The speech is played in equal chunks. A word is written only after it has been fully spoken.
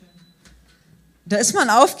Da ist man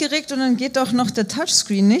aufgeregt und dann geht doch noch der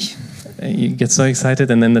Touchscreen nicht. You get so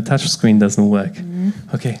excited and then the touch screen doesn't work.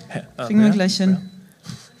 Okay. Kriegen wir gleich hin.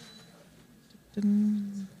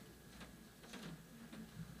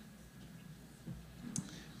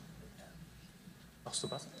 Machst du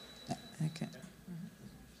was? Ja, okay.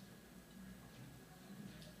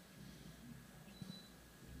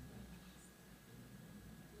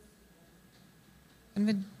 Können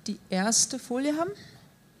wir die erste Folie haben?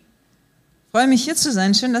 Ich freue mich, hier zu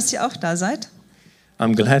sein. Schön, dass ihr auch da seid.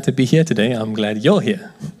 I'm glad to be here today. I'm glad you're here.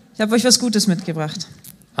 Ich habe euch was Gutes mitgebracht.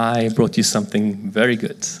 I brought you something very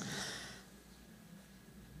good.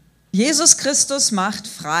 Jesus Christus macht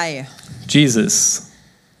frei. Jesus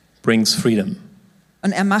brings freedom,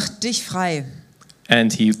 Und er macht dich frei.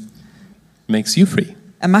 and he makes you free.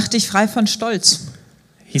 Er macht dich frei von Stolz.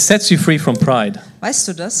 He sets you free from pride. Weißt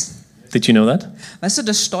du das? Did you know that? Weißt du,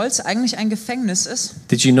 dass Stolz eigentlich ein Gefängnis ist?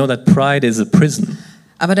 Did you know that pride is a prison,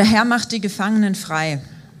 Aber der Herr macht die Gefangenen frei.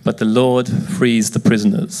 but the Lord frees the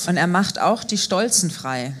prisoners, Und er macht auch die Stolzen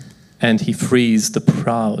frei. and he frees the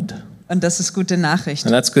proud. Und das ist gute Nachricht.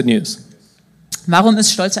 And that's good news. Warum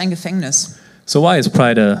ist Stolz ein Gefängnis? So why is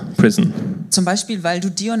pride a prison? Zum Beispiel, weil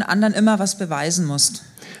du dir und anderen immer was beweisen musst.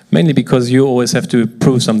 Mainly because you always have to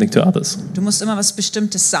prove something to others. Du musst immer was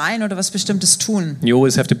Bestimmtes sein oder was Bestimmtes tun. You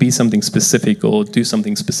always have to be something specific or do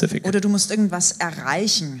something specific. Oder du musst irgendwas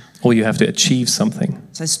erreichen. Or you have to achieve something.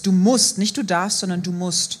 Das heißt, du musst, nicht du darfst, sondern du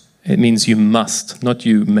musst. It means you must, not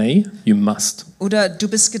you may, you must. Oder du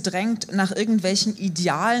bist gedrängt, nach irgendwelchen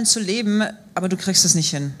Idealen zu leben, aber du kriegst es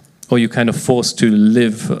nicht hin. Or you're kind of forced to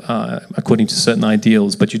live according to certain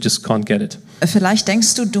ideals, but you just can't get it. Vielleicht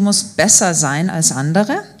denkst du, du musst besser sein als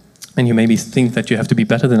andere, And you maybe think that you have to be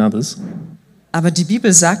better than others. aber die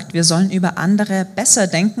Bibel sagt, wir sollen über andere besser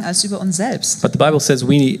denken als über uns selbst. But the Bible says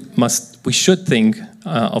we should think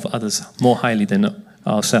of others more highly than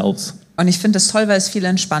ourselves. Und ich finde das toll, weil es viel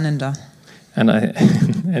entspannender. And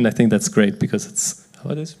I think that's great because it's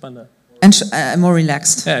More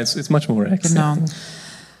relaxed. yeah, it's much more relaxed. Genau.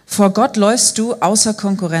 Vor Gott läufst du außer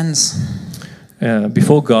Konkurrenz.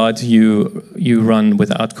 Before God, you run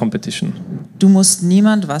without competition. Du musst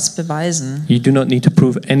niemand was beweisen. You do not need to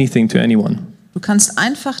prove anything to anyone. Du kannst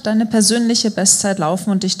einfach deine persönliche Bestzeit laufen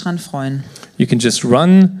und dich dran freuen. You can just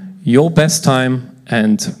run your best time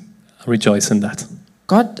and rejoice in that.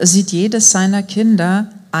 Gott sieht jedes seiner Kinder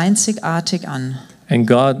einzigartig an. And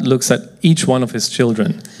God looks at each one of his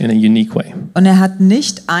children in a unique way. Und er hat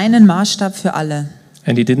nicht einen Maßstab für alle.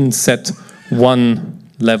 And he didn't set one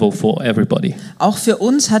level for everybody. Auch für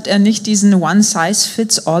uns hat er nicht diesen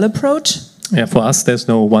One-Size-Fits-All-Approach, Yeah, for us, there's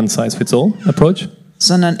no one-size-fits-all approach.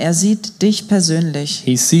 sondern er sieht dich persönlich.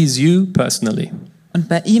 He sees you personally. Und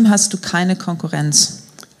bei ihm hast du keine Konkurrenz.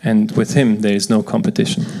 And with him, there is no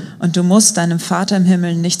competition. Und du musst deinem Vater im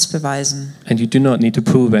Himmel nichts beweisen. And you do not need to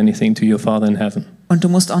prove anything to your Father in heaven. Und du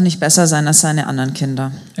musst auch nicht besser sein als seine anderen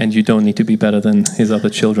Kinder. And you don't need to be better than his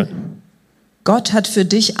other children. Gott hat für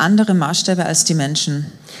dich andere Maßstäbe als die Menschen.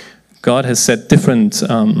 God has set different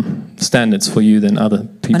standards for you than other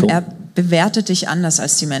Und people. er bewertet dich anders,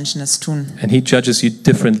 als die Menschen es tun. And he judges you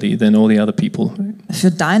differently than all the other people.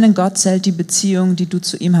 Für deinen Gott zählt die Beziehung, die du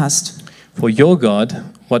zu ihm hast. For your God,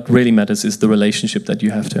 what really matters is the relationship that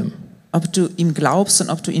you have to him. Ob du ihm glaubst und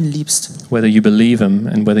ob du ihn liebst. Whether you believe him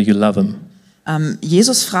and whether you love him.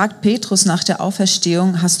 Jesus fragt Petrus nach der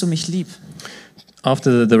Auferstehung, hast du mich lieb?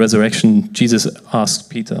 After the resurrection, Jesus asked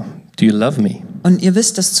Peter, "Do you love me?" Und ihr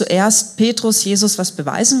wisst, dass zuerst Petrus Jesus was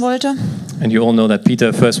beweisen wollte And you all know that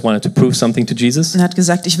Peter first wanted to prove something to Jesus. und hat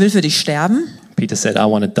gesagt, ich will für dich sterben. Peter said, "I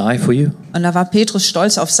want to die for you." Und da war Petrus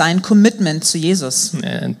stolz auf sein Commitment zu Jesus,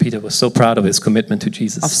 And Peter was so proud of his commitment to auf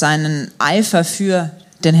Jesus seinen Eifer für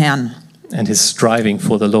den Herrn. and his striving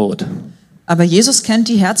for the Lord. Aber Jesus kennt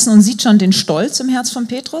die Herzen und sieht schon den Stolz im Herz von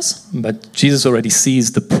Petrus. But Jesus already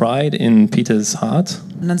sees the pride in Peter's heart.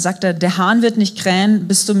 Und dann sagt er, der Hahn wird nicht krähen,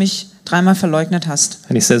 bis du mich 3-mal verleugnet hast.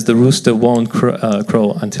 And he says, "The rooster won't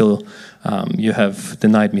crow until you have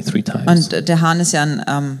denied me 3 times." Und der Hahn ist ja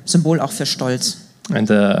ein Symbol auch für Stolz. And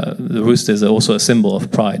the rooster is also a symbol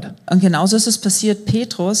of pride. Und genauso ist es passiert,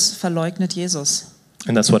 Petrus verleugnet Jesus.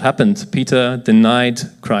 And that's what happened. Peter denied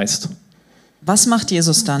Christ. Was macht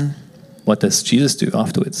Jesus dann? What does Jesus do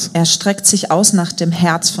afterwards? Er streckt sich aus nach dem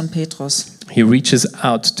Herz von Petrus. He reaches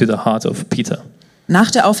out to the heart of Peter.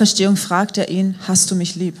 Nach der Auferstehung fragt er ihn, hast du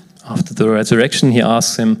mich lieb? After the resurrection, he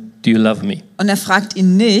asks him, "Do you love me?" Und er fragt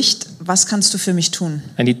ihn nicht, was kannst du für mich tun?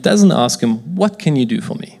 And he doesn't ask him, "What can you do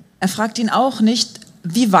for me?" Er fragt ihn auch nicht,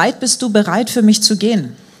 wie weit bist du bereit für mich zu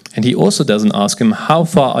gehen? And he also doesn't ask him, "How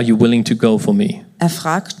far are you willing to go for me?" Er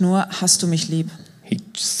fragt nur, hast du mich lieb? He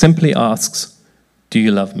simply asks, do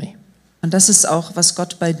you love me? Und das ist auch, was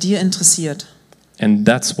Gott bei dir interessiert. And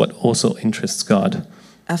that's what also interests God.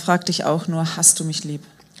 Er fragt dich auch nur, hast du mich lieb?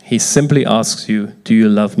 He simply asks you, do you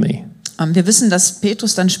love me? Wir wissen, dass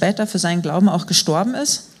Petrus dann später für seinen Glauben auch gestorben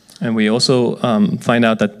ist. And we also find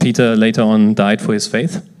out that Peter later on died for his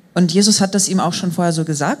faith. Und Jesus hat das ihm auch schon vorher so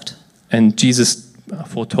gesagt. And Jesus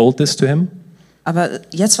foretold this to him. Aber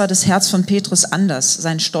jetzt war das Herz von Petrus anders.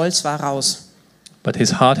 Sein Stolz war raus. But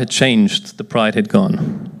his heart had changed, the pride had gone.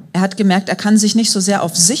 Er hat gemerkt, er kann sich nicht so sehr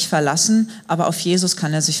auf sich verlassen, aber auf Jesus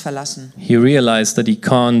kann er sich verlassen. He realized that he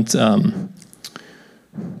can't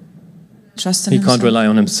Trust in himself. rely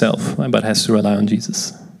on himself, but has to rely on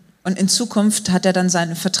Jesus. Und in Zukunft hat er dann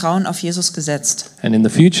sein Vertrauen auf Jesus gesetzt. And in the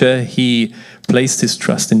future, he placed his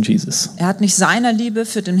trust in Jesus. Er hat nicht seiner Liebe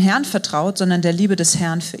für den Herrn vertraut, sondern der Liebe des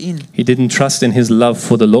Herrn für ihn. He didn't trust in his love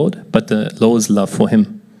for the Lord, but the Lord's love for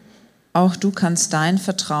him. Auch du kannst dein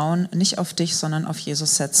Vertrauen nicht auf dich, sondern auf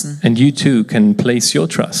Jesus setzen. And you too can place your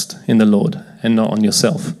trust in the Lord and not on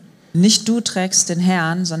yourself. Nicht du trägst den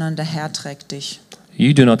Herrn, sondern der Herr trägt dich.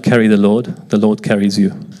 You do not carry the Lord carries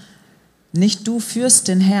you. Nicht du führst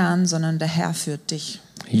den Herrn, sondern der Herr führt dich.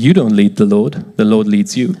 You don't lead the Lord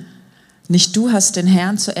leads you. Nicht du hast den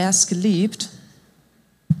Herrn zuerst geliebt,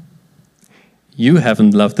 You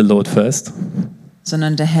haven't loved the Lord first,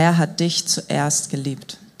 sondern der Herr hat dich zuerst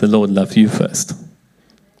geliebt. the Lord loved you first.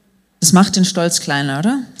 Das macht den Stolz kleiner,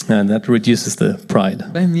 oder? And that reduces the pride.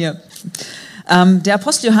 Bei mir. Der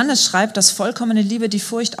Apostel Johannes schreibt, dass vollkommene Liebe die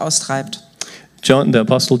Furcht austreibt. The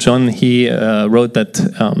Apostle John, he wrote that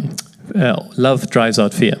love drives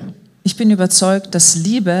out fear. Ich bin überzeugt, dass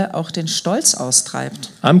Liebe auch den Stolz austreibt.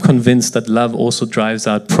 I'm convinced that love also drives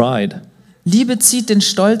out pride. Liebe zieht den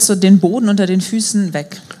Stolz und den Boden unter den Füßen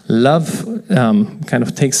weg. Love kind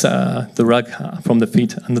of takes the rug from the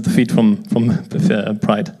feet, under the feet from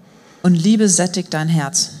pride. Und Liebe sättigt dein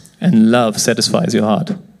Herz. And love satisfies your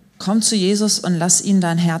heart. Komm zu Jesus und lass ihn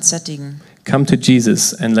dein Herz sättigen. Come to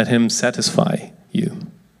Jesus and let him satisfy you.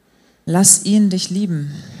 Lass ihn dich lieben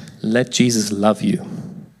Let Jesus love you.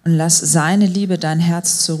 und lass seine Liebe dein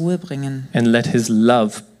Herz zur Ruhe bringen. And let his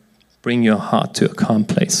love bring your heart to a calm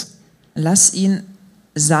place. Lass ihn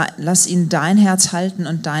dein Herz halten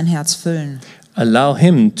und dein Herz füllen. Allow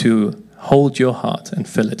him to hold your heart and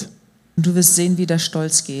fill it. Und du wirst sehen, wie der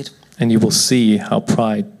Stolz geht. And you will see how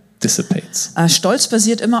pride dissipates. Stolz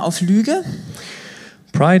basiert immer auf Lüge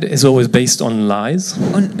Pride is always based on lies.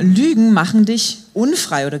 und Lügen machen dich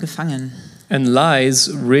unfrei oder gefangen. And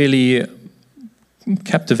lies really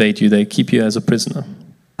captivate you. They keep you as a prisoner.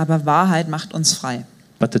 Aber Wahrheit macht uns frei.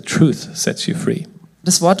 But the truth sets you free.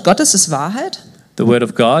 Das Wort Gottes ist Wahrheit. The word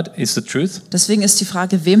of God is the truth. Deswegen ist die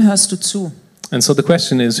Frage, wem hörst du zu? And so the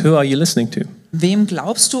question is, who are you listening to? Wem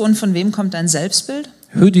glaubst du und von wem kommt dein Selbstbild?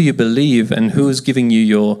 Who do you believe and who is giving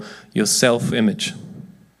you your self-image?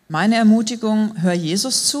 Meine Ermutigung, hör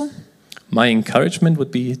Jesus zu My encouragement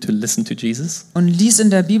would be to listen to Jesus und lies in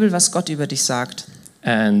der Bibel, was Gott über dich sagt.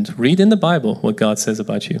 and read in the Bible what God says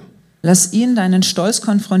about you. Lass ihn deinen Stolz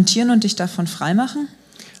konfrontieren und dich davon freimachen.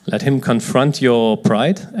 Let him confront your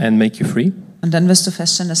pride and make you free. Und dann wirst du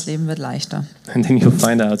feststellen, das Leben wird leichter. And then you'll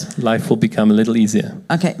find out life will become a little easier.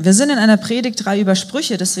 Okay, wir sind in einer Predigtreihe über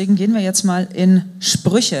Sprüche, deswegen gehen wir jetzt mal in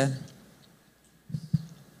Sprüche.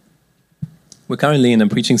 We're currently in a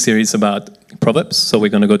preaching series about Proverbs, so we're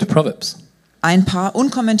going to go to Proverbs. Ein paar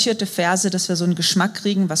unkommentierte Verse, dass wir so einen Geschmack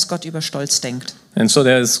kriegen, was Gott über Stolz denkt. And so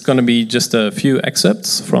there's going to be just a few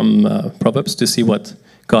excerpts from Proverbs to see what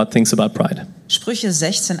God thinks about pride. Sprüche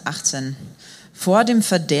 16, 18. Vor dem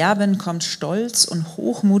Verderben kommt Stolz und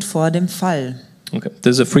Hochmut vor dem Fall. Okay,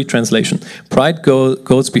 this is a free translation. Pride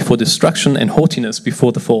goes before destruction and haughtiness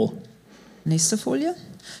before the fall. Nächste Folie.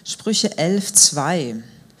 Sprüche 11, 2.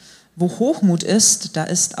 Wo Hochmut ist, da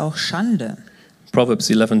ist auch Schande. Proverbs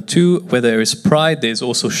 11:2, where there is pride, there is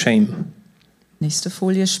also shame. Nächste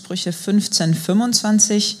Folie, Sprüche 15,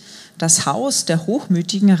 25. Das Haus der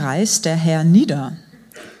Hochmütigen reißt der Herr nieder.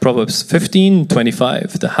 Proverbs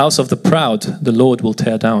 15:25, the house of the proud, the Lord will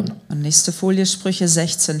tear down. Und nächste Folie, Sprüche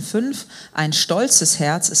 16, 5. Ein stolzes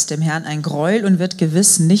Herz ist dem Herrn ein Gräuel und wird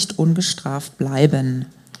gewiss nicht ungestraft bleiben.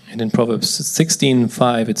 And in Proverbs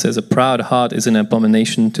 16:5, it says, a proud heart is an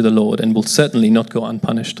abomination to the Lord and will certainly not go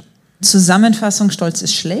unpunished. Zusammenfassung, Stolz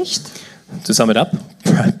ist schlecht. To sum it up,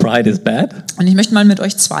 pride is bad. Und ich möchte mal mit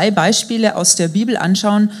euch zwei Beispiele aus der Bibel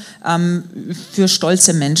anschauen für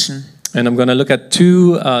stolze Menschen. And I'm going to look at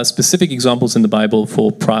two specific examples in the Bible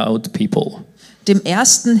for proud people. Dem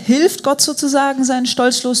ersten hilft Gott sozusagen, seinen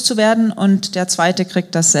Stolz loszuwerden, und der zweite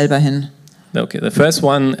kriegt das selber hin. Okay, the first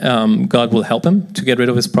one, God will help him to get rid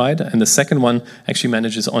of his pride, and the second one actually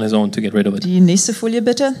manages on his own to get rid of it. Die nächste Folie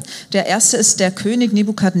bitte. Der erste ist der König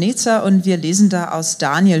Nebukadnezar und wir lesen da aus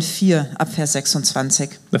Daniel 4 ab Vers 26.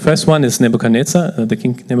 The first one is Nebuchadnezzar, the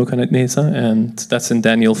king Nebuchadnezzar, and that's in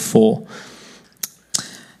Daniel 4.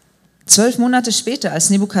 12 Monate später, als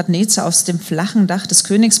Nebukadnezar aus dem flachen Dach des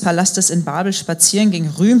Königspalastes in Babel spazieren ging,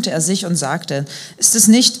 rühmte er sich und sagte: Ist es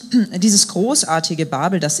nicht dieses großartige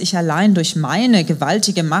Babel, das ich allein durch meine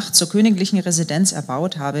gewaltige Macht zur königlichen Residenz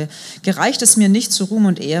erbaut habe? Gereicht es mir nicht zu Ruhm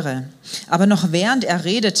und Ehre? Aber noch während er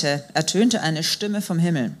redete, ertönte eine Stimme vom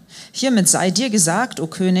Himmel: Hiermit sei dir gesagt, o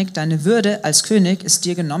König, deine Würde als König ist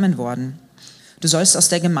dir genommen worden. Du sollst aus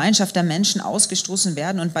der Gemeinschaft der Menschen ausgestoßen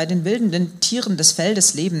werden und bei den wilden Tieren des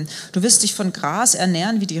Feldes leben. Du wirst dich von Gras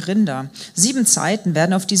ernähren wie die Rinder. 7 Zeiten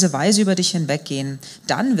werden auf diese Weise über dich hinweggehen.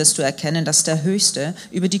 Dann wirst du erkennen, dass der Höchste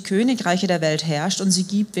über die Königreiche der Welt herrscht und sie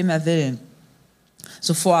gibt, wem er will.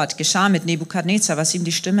 Sofort geschah mit Nebukadnezar, was ihm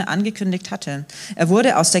die Stimme angekündigt hatte. Er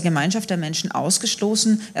wurde aus der Gemeinschaft der Menschen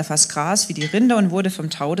ausgestoßen, er fraß Gras wie die Rinder und wurde vom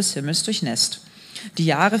Tau des Himmels durchnässt. Die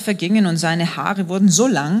Jahre vergingen und seine Haare wurden so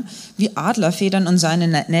lang wie Adlerfedern und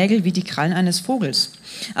seine Nägel wie die Krallen eines Vogels.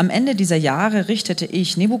 Am Ende dieser Jahre richtete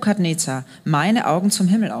ich, Nebukadnezar, meine Augen zum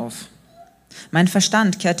Himmel auf. Mein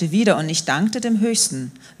Verstand kehrte wieder und ich dankte dem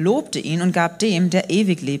Höchsten, lobte ihn und gab dem, der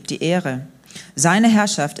ewig lebt, die Ehre. Seine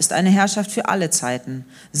Herrschaft ist eine Herrschaft für alle Zeiten.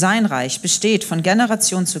 Sein Reich besteht von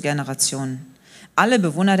Generation zu Generation. Alle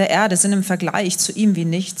Bewohner der Erde sind im Vergleich zu ihm wie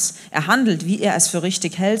nichts. Er handelt, wie er es für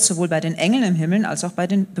richtig hält, sowohl bei den Engeln im Himmel als auch bei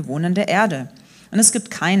den Bewohnern der Erde. Und es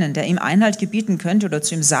gibt keinen, der ihm Einhalt gebieten könnte oder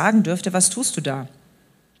zu ihm sagen dürfte: Was tust du da?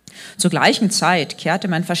 Zur gleichen Zeit kehrte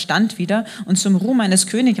mein Verstand wieder und zum Ruhm meines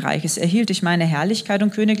Königreiches erhielt ich meine Herrlichkeit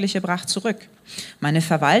und königliche Pracht zurück. Meine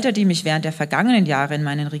Verwalter, die mich während der vergangenen Jahre in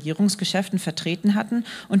meinen Regierungsgeschäften vertreten hatten,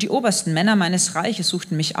 und die obersten Männer meines Reiches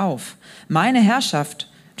suchten mich auf. Meine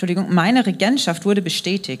Regentschaft wurde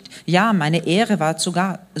bestätigt. Ja, meine Ehre war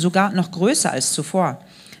sogar noch größer als zuvor.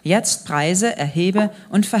 Jetzt preise, erhebe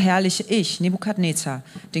und verherrliche ich, Nebukadnezar,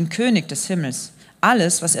 den König des Himmels.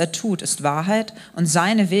 Alles, was er tut, ist Wahrheit und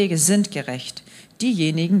seine Wege sind gerecht.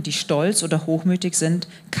 Diejenigen, die stolz oder hochmütig sind,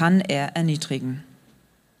 kann er erniedrigen.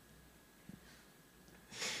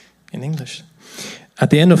 In English.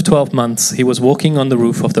 At the end of 12 months, he was walking on the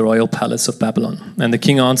roof of the royal palace of Babylon, and the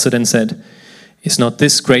king answered and said, Is not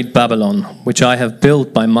this great Babylon, which I have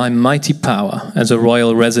built by my mighty power as a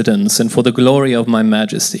royal residence and for the glory of my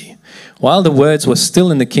majesty? While the words were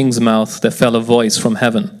still in the king's mouth, there fell a voice from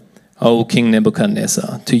heaven. O King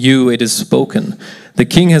Nebuchadnezzar, to you it is spoken. The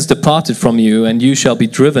king has departed from you, and you shall be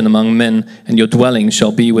driven among men, and your dwelling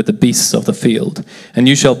shall be with the beasts of the field. And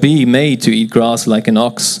you shall be made to eat grass like an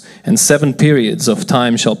ox, and 7 periods of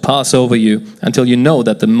time shall pass over you, until you know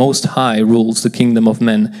that the Most High rules the kingdom of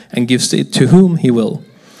men, and gives it to whom he will.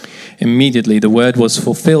 Immediately the word was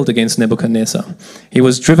fulfilled against Nebuchadnezzar. He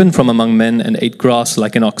was driven from among men and ate grass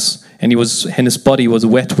like an ox, and his body was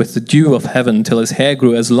wet with the dew of heaven till his hair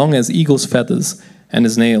grew as long as eagle's feathers, and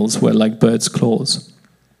his nails were like birds' claws.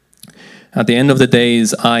 At the end of the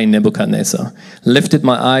days, I, Nebuchadnezzar, lifted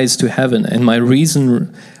my eyes to heaven, and my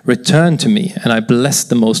reason returned to me, and I blessed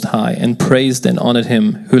the Most High, and praised and honored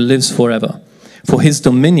him who lives forever. For his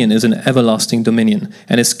dominion is an everlasting dominion,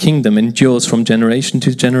 and his kingdom endures from generation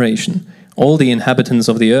to generation. All the inhabitants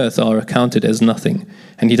of the earth are accounted as nothing,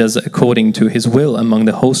 and he does according to his will among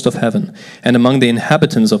the host of heaven, and among the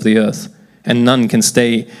inhabitants of the earth. And none can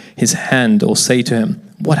stay his hand or say to him,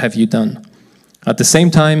 What have you done? At the same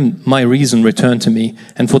time, my reason returned to me,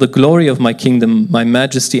 and for the glory of my kingdom, my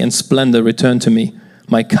majesty and splendor returned to me.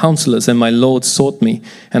 My counselors and my lords sought me,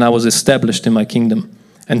 and I was established in my kingdom.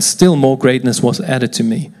 And still more greatness was added to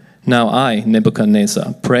me. Now I,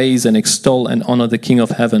 Nebuchadnezzar, praise and extol and honor the King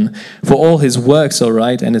of heaven, for all his works are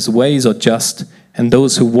right and his ways are just, and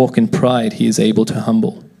those who walk in pride he is able to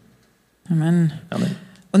humble. Amen. Amen.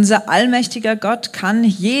 Unser allmächtiger Gott kann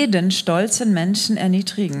jeden stolzen Menschen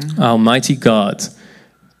erniedrigen. Our mighty God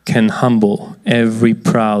can humble every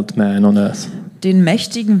proud man on earth. Den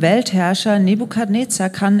mächtigen Weltherrscher Nebukadnezar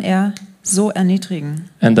kann er so erniedrigen.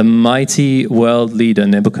 And the mighty world leader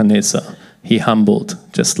Nebuchadnezzar, he humbled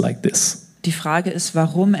just like this. Die Frage ist,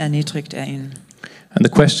 warum erniedrigt er ihn? And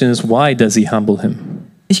the question is, why does he humble him?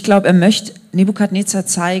 Ich glaube, er möchte Nebukadnezar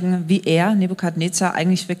zeigen, wie er, Nebukadnezar,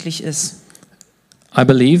 eigentlich wirklich ist. I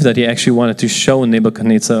believe that he actually wanted to show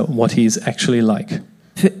Nebuchadnezzar what he is actually like.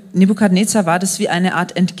 Für Nebukadnezar war das wie eine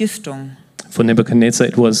Art Entgiftung. For Nebuchadnezzar,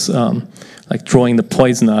 it was like drawing the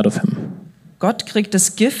poison out of him. Gott kriegt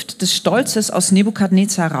das Gift des Stolzes aus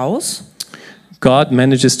Nebukadnezar raus. God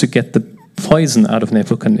manages to get the poison out of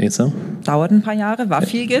Nebuchadnezzar. Dauert ein paar Jahre, war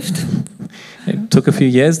viel Gift. It took a few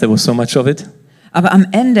years, there was so much of it. Aber am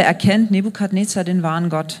Ende erkennt Nebukadnezar den wahren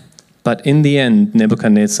Gott. But in the end,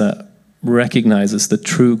 Nebuchadnezzar recognizes the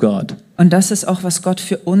true God. Und das ist auch, was Gott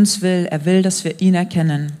für uns will. Er will, dass wir ihn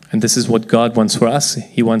erkennen. And this is what God wants for us.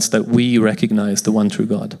 He wants that we recognize the one true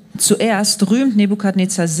God. Zuerst rühmt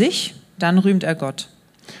Nebukadnezar sich, dann rühmt er Gott.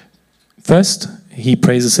 First, he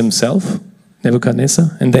praises himself,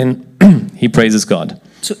 Nebuchadnezzar, and then he praises God.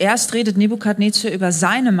 Zuerst redet Nebukadnezar über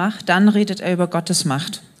seine Macht, dann redet er über Gottes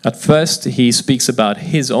Macht. At first, he speaks about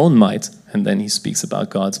his own might, and then he speaks about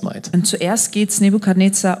God's might. Und zuerst geht es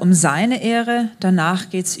Nebukadnezar um seine Ehre, danach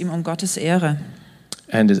geht es ihm um Gottes Ehre.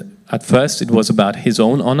 And at first, it was about his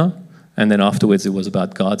own honor, and then afterwards, it was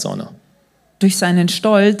about God's honor. Durch seinen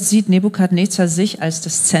Stolz sieht Nebukadnezar sich als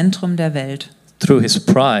das Zentrum der Welt. Through his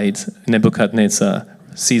pride, Nebuchadnezzar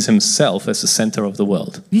sees himself as the center of the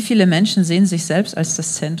world. Wie viele Menschen sehen sich selbst als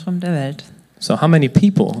das Zentrum der Welt? So how many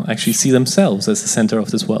people actually see themselves as the center of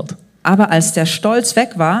this world? Aber als der Stolz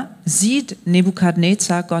weg war, sieht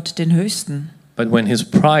Nebukadnezar Gott den Höchsten. But when his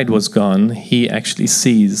pride was gone, he actually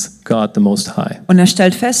sees God the Most High. Und er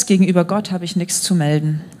stellt fest, gegenüber Gott habe ich nichts zu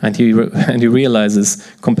melden. And he realizes,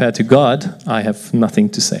 compared to God, I have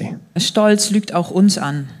nothing to say. Stolz lügt auch uns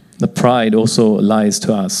an. The pride also lies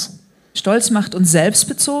to us. Stolz macht uns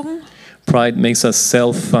selbstbezogen Pride makes us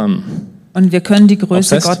und wir können die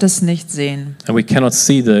Größe Obsessed. Gottes nicht sehen. and we cannot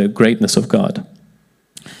see the greatness of God.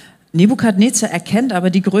 Nebukadnezar erkennt aber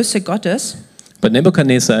die Größe Gottes. But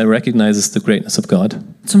Nebuchadnezzar recognizes the greatness of God,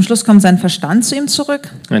 Zum Schluss kommt sein Verstand zu ihm zurück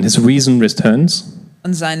and his reason returns,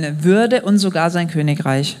 und seine Würde und sogar sein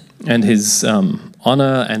Königreich. and his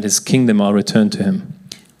honor and his kingdom are returned to him.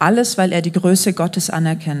 Alles, weil er die Größe Gottes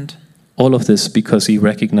anerkennt. All of this because he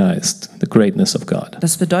recognized the greatness of God.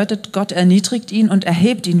 Das bedeutet, Gott erniedrigt ihn und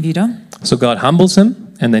erhebt ihn wieder. So God humbles him,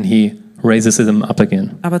 and then he raises him up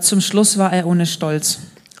again. Aber zum Schluss war er ohne Stolz.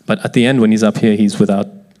 But at the end, when he's up here, he's without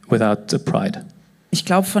pride. Ich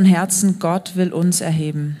glaube von Herzen, Gott will uns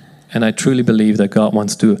erheben. And I truly believe that God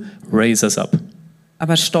wants to raise us up.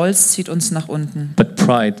 Aber Stolz zieht uns nach unten. But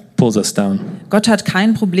pride pulls us down. Gott hat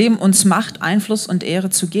kein Problem, uns Macht, Einfluss und Ehre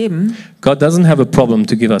zu geben. God doesn't have a problem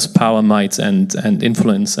to give us power, might, and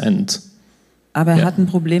influence, Aber er Ja. hat ein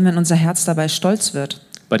Problem, wenn unser Herz dabei stolz wird.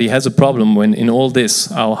 but he has a problem when in all this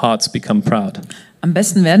our hearts become proud. Am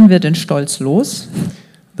besten werden wir den Stolz los.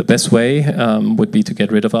 The best way would be to get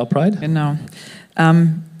rid of our pride. Genau.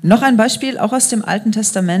 Noch ein Beispiel, auch aus dem Alten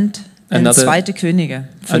Testament, in Another- 2. Könige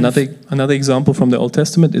 5. Another example from the Old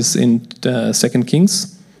Testament is in 2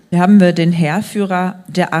 Kings. Hier haben wir den Heerführer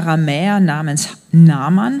der Aramäer namens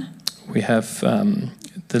Naaman. We have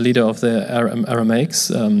the leader of the Aramaics,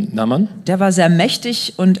 Naaman. Der war sehr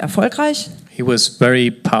mächtig und erfolgreich, He was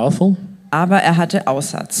very powerful. aber er hatte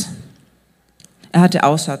Aussatz. Er hatte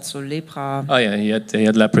Aussatz, so Lepra. Oh yeah, he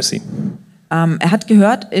had leprosy. Er hat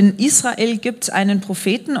gehört, in Israel gibt es einen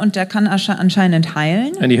Propheten und der kann anscheinend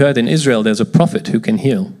heilen. And he heard in Israel there's a prophet who can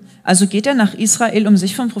heal. Also geht er nach Israel, um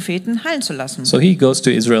sich vom Propheten heilen zu lassen. So he goes to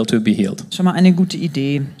Israel to be healed. Schon mal eine gute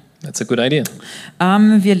Idee. That's a good idea.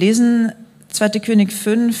 Wir lesen 2. König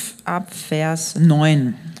 5 ab Vers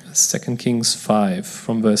 9. 2 Kings 5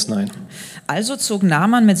 from verse 9. Also zog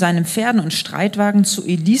Naaman mit seinen Pferden und Streitwagen zu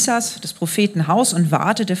Elisas, des Propheten, Haus und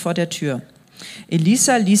wartete vor der Tür.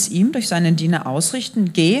 Elisa ließ ihm durch seinen Diener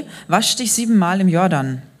ausrichten: Geh, wasch dich 7-mal im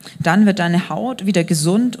Jordan. Dann wird deine Haut wieder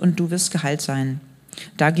gesund und du wirst geheilt sein.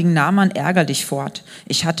 Da ging Naaman ärgerlich fort.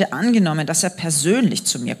 Ich hatte angenommen, dass er persönlich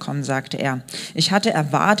zu mir kommen, sagte er. Ich hatte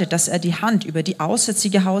erwartet, dass er die Hand über die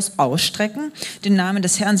aussätzige Haus ausstrecken, den Namen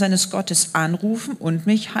des Herrn seines Gottes anrufen und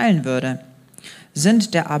mich heilen würde.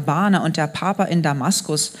 Sind der Abana und der Papa in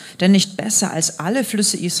Damaskus denn nicht besser als alle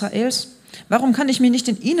Flüsse Israels? Warum kann ich mich nicht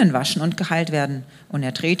in ihnen waschen und geheilt werden? Und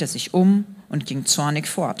er drehte sich um und ging zornig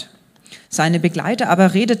fort. Seine Begleiter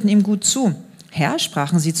aber redeten ihm gut zu. Herr,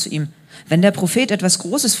 sprachen sie zu ihm, wenn der Prophet etwas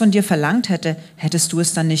Großes von dir verlangt hätte, hättest du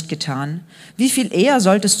es dann nicht getan? Wie viel eher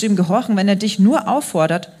solltest du ihm gehorchen, wenn er dich nur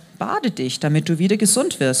auffordert, bade dich, damit du wieder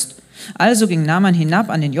gesund wirst? Also ging Naaman hinab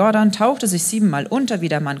an den Jordan, tauchte sich 7-mal unter, wie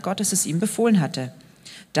der Mann Gottes es ihm befohlen hatte.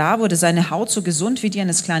 Da wurde seine Haut so gesund wie die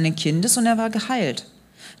eines kleinen Kindes und er war geheilt.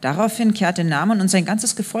 Daraufhin kehrte Naaman und sein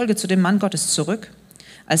ganzes Gefolge zu dem Mann Gottes zurück.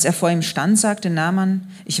 Als er vor ihm stand, sagte Naaman,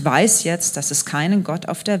 ich weiß jetzt, dass es keinen Gott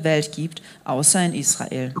auf der Welt gibt, außer in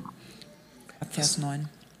Israel. Ab Vers 9.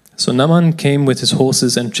 So Naaman came with his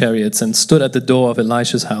horses and chariots and stood at the door of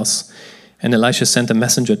Elisha's house. And Elisha sent a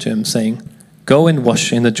messenger to him, saying, Go and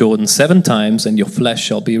wash in the Jordan 7 times, and your flesh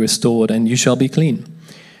shall be restored, and you shall be clean.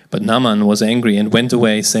 But Naaman was angry and went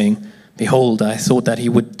away, saying, Behold, I thought that he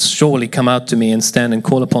would surely come out to me and stand and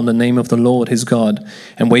call upon the name of the Lord his God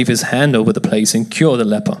and wave his hand over the place and cure the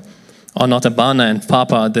leper. Are not Abana and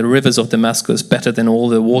Pharpar, the rivers of Damascus, better than all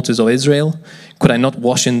the waters of Israel? Could I not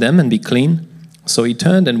wash in them and be clean?" So he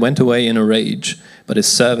turned and went away in a rage. But his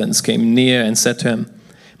servants came near and said to him,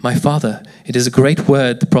 "My father, it is a great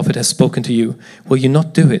word the prophet has spoken to you. Will you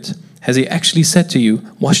not do it? Has he actually said to you,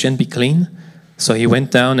 'Wash and be clean'?" So he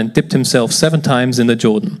went down and dipped himself 7 times in the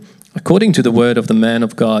Jordan, according to the word of the man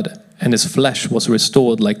of God, and his flesh was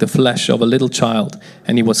restored like the flesh of a little child,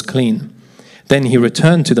 and he was clean. Then he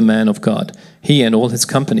returned to the man of God, he and all his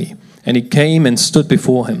company, and he came and stood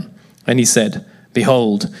before him. And he said,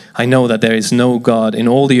 "Behold, I know that there is no God in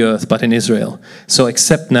all the earth but in Israel, so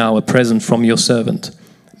accept now a present from your servant."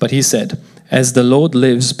 But he said, "As the Lord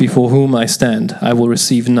lives before whom I stand, I will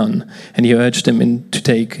receive none." And he urged him to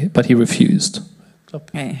take, but he refused.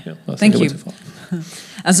 Okay. Yeah, I think Thank it you. was too far.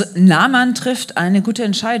 Also Naaman trifft eine gute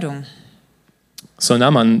Entscheidung. So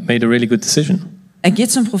Naaman made a really good decision. Er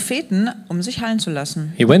geht zum Propheten, um sich heilen zu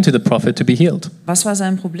lassen. He went to the prophet to be healed. Was war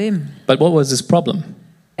sein Problem? But what was his problem?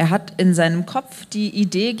 Er hat in seinem Kopf die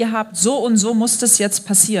Idee gehabt, so und so muss das jetzt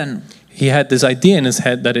passieren. He had this idea in his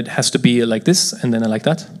head that it has to be like this and then like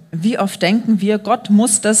that. Wie oft denken wir, Gott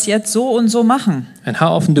muss das jetzt so und so machen? And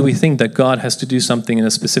how often do we think that God has to do something in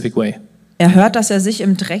a specific way? Er hört, dass er sich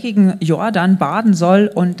im dreckigen Jordan baden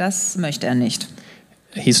soll und das möchte er nicht.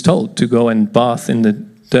 He's told to go and bath in the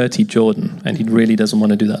dirty Jordan, and he really doesn't want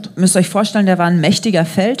to do that. Ihr müsst euch vorstellen, der war ein mächtiger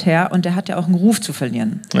Feldherr und der hat ja auch einen Ruf zu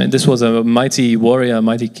verlieren. And this was a mighty warrior, a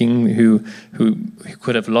mighty king who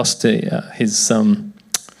could have lost his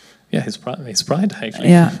pride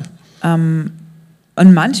actually. Ja,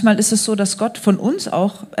 und manchmal ist es so, dass Gott von uns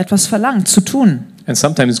auch etwas verlangt, zu tun. And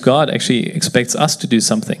sometimes God actually expects us to do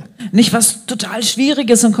something. Nicht was total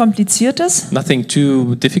Schwieriges und Kompliziertes, Nothing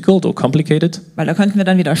too difficult or complicated, weil da könnten wir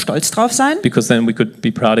dann wieder stolz drauf sein, because then we could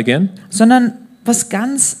be proud again, sondern was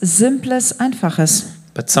ganz Simples, Einfaches.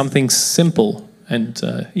 but something simple and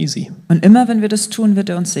easy. Und immer, wenn wir das tun, wird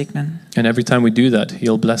er uns segnen. And every time we do that,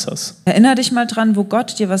 He'll bless us. Erinnere dich mal dran, wo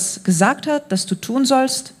Gott dir was gesagt hat, dass du tun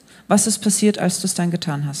sollst. Was ist passiert, als du es dann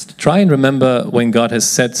getan hast? Try and remember when God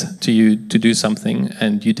has said to you to do something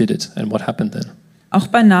and you did it, and what happened then. Auch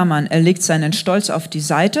bei Naaman, er legt seinen Stolz auf die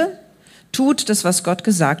Seite, tut das, was Gott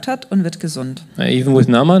gesagt hat und wird gesund. Even with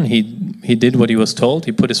Naaman, he did what he was told.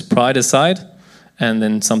 He put his pride aside, and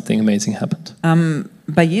then something amazing happened.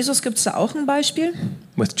 Bei Jesus gibt es da auch ein Beispiel.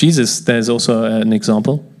 With Jesus, there's also an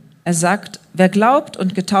example. Er sagt, wer glaubt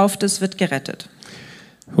und getauft ist, wird gerettet.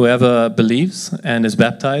 Whoever believes and is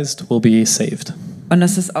baptized will be saved. Und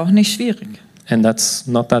das ist auch nicht schwierig. And that's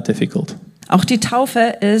not that difficult. Auch die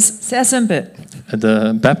Taufe ist sehr simpel.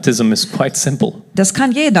 The baptism is quite simple. Das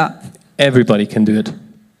kann jeder. Everybody can do it.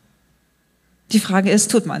 Die Frage ist,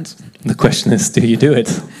 tut man's? The question is, do you do it?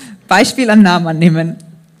 Beispiel an Naaman nehmen.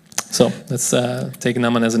 So let's take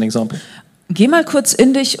Naaman as an example. Geh mal kurz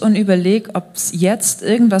in dich und überleg, ob es jetzt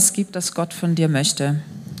irgendwas gibt, das Gott von dir möchte.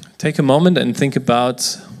 Take a moment and think about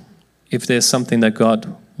if there's something that God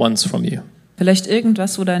wants from you. Vielleicht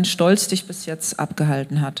irgendwas, wo dein Stolz dich bis jetzt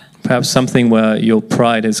abgehalten hat. Perhaps something where your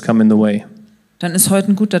pride has come in the way. Dann ist heute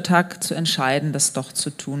ein guter Tag zu entscheiden, das doch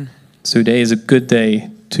zu tun. So today is a good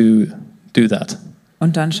day to do that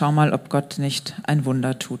Und dann schau mal, ob Gott nicht ein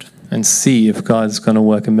Wunder tut. and see if God is going to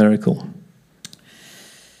work a miracle.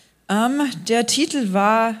 Der Titel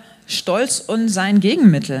war Stolz und sein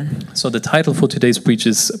Gegenmittel. So the title for today's preach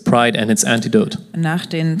is Pride and its Antidote. Nach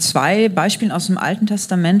den 2 Beispielen aus dem Alten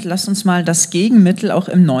Testament, lasst uns mal das Gegenmittel auch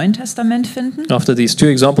im Neuen Testament finden. After these 2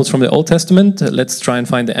 examples from the Old Testament, let's try and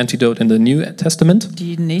find the antidote in the New Testament.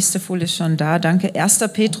 Die nächste Folie ist schon da. Danke. 1.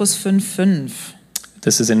 Petrus 5,5.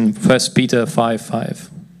 This is in 1 Peter 5:5.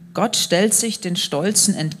 Gott stellt sich den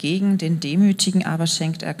Stolzen entgegen, den Demütigen aber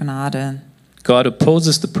schenkt er Gnade. God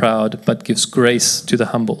opposes the proud, but gives grace to the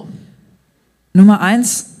humble. Nummer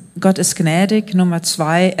 1, Gott ist gnädig. Nummer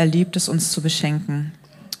 2, er liebt es, uns zu beschenken.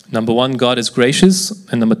 Number 1, God is gracious,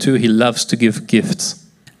 and number 2, He loves to give gifts.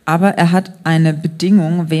 Aber er hat eine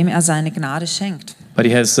Bedingung, wem er seine Gnade schenkt. But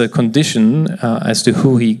He has a condition as to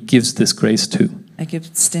who He gives this grace to. Er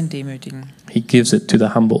gibt es den Demütigen. He gives it to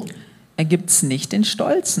the humble. Er gibt es nicht den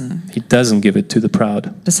Stolzen. He doesn't give it to the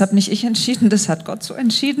proud. Das habe nicht ich entschieden, das hat Gott so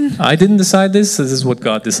entschieden. I didn't decide this is what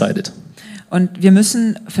God decided. Und wir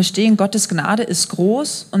müssen verstehen, Gottes Gnade ist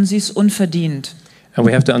groß und sie ist unverdient. And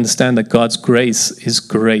we have to understand that God's grace is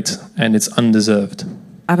great and it's undeserved.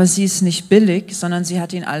 Aber sie ist nicht billig, sondern sie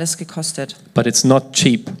hat ihn alles gekostet. But it's not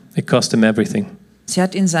cheap. It cost Him everything. Sie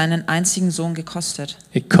hat ihn seinen einzigen Sohn gekostet.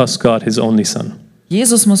 It cost God His only Son.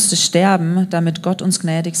 Jesus musste sterben, damit Gott uns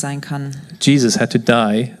gnädig sein kann. Jesus had to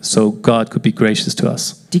die so God could be gracious to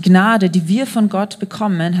us. Die Gnade, die wir von Gott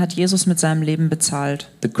bekommen, hat Jesus mit seinem Leben bezahlt.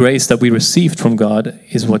 The grace that we received from God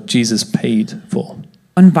is what Jesus paid for.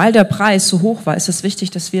 Und weil der Preis so hoch war, ist es wichtig,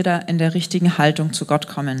 dass wir da in der richtigen Haltung zu Gott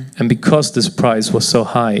kommen. And because this price was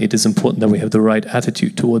so high, it is important that we have the right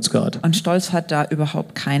attitude towards God. Und Stolz hat da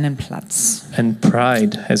überhaupt keinen Platz. And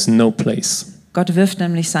pride has no place. Gott wirft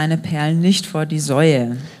nämlich seine Perlen nicht vor die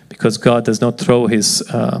Säue. Because God does not throw his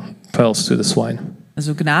pearls to the swine.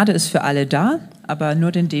 Also Gnade ist für alle da, aber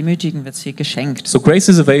nur den Demütigen wird sie geschenkt. So grace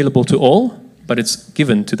is available to all, but it's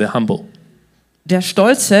given to the humble. Der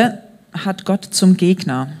Stolze hat Gott zum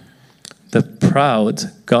Gegner. The proud,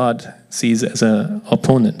 God sees as an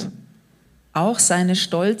opponent. Auch seine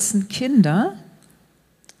stolzen Kinder,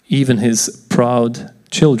 Even his proud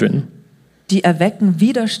children, die erwecken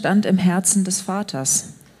Widerstand im Herzen des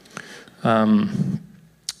Vaters.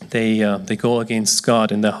 they go against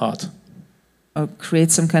God in their heart. Or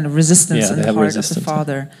create some kind of resistance Yeah, in they the have heart of the resistance.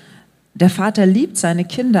 father. Der Vater liebt seine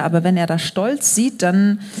Kinder, aber wenn er da Stolz sieht,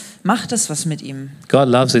 dann macht es was mit ihm. God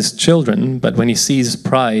loves his children, but when he sees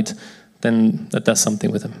pride, then that does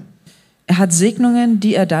something with him. Er hat Segnungen,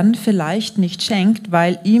 die er dann vielleicht nicht schenkt,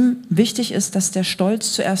 weil ihm wichtig ist, dass der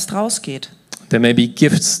Stolz zuerst rausgeht. There may be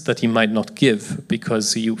gifts that he might not give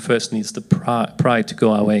because he first needs the pride to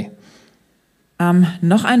go away.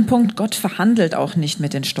 Noch ein Punkt, Gott verhandelt auch nicht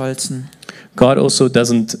mit den Stolzen. God also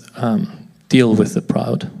doesn't deal with the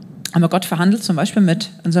proud. Aber Gott verhandelt zum Beispiel mit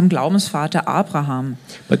unserem Glaubensvater Abraham.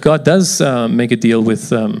 But God does make a deal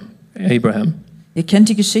with Abraham. Ihr kennt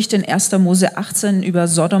die Geschichte in 1. Mose 18 über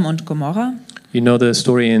Sodom und Gomorra. You know the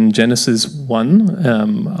story in Genesis 1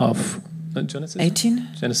 of Genesis? 18.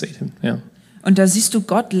 Genesis 18, yeah. Und da siehst du,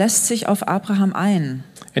 Gott lässt sich auf Abraham ein.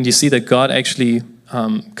 And you see that God actually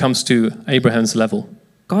comes to Abraham's level.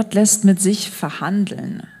 Gott lässt mit sich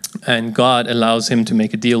verhandeln. And God allows him to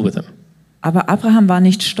make a deal with him. Aber Abraham war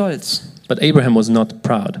nicht stolz. But Abraham was not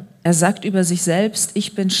proud. Er sagt über sich selbst,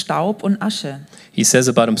 ich bin Staub und Asche. He says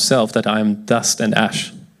about himself that I am dust and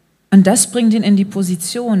ash. Und das bringt ihn in die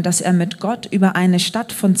Position, dass er mit Gott über eine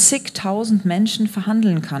Stadt von zigtausend Menschen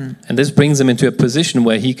verhandeln kann. And this brings him into a position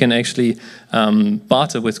where he can actually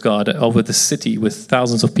barter with God over the city with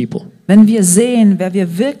thousands of people. Wenn wir sehen, wer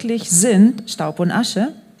wir wirklich sind, Staub und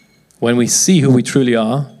Asche, When we see who we truly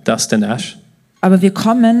are, dust and ash, aber wir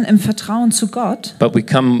kommen im Vertrauen zu Gott, but we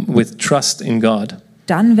come with trust in God,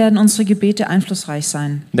 dann werden unsere Gebete einflussreich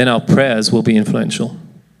sein. then our prayers will be influential.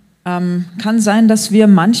 Kann sein, dass wir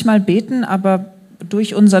manchmal beten, aber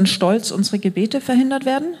durch unseren Stolz unsere Gebete verhindert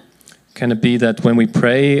werden? Can it be that when we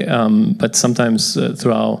pray, but sometimes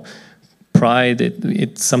through our pride,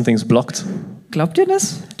 something's blocked? Glaubt ihr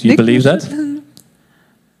das? Do you believe that?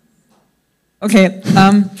 Okay,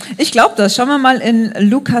 ich glaube das. Schauen wir mal in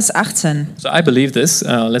Lukas 18. So I believe this.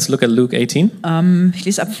 Let's look at Luke 18. Ich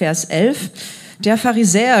lese ab Vers 11. Der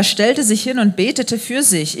Pharisäer stellte sich hin und betete für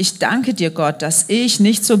sich. Ich danke dir, Gott, dass ich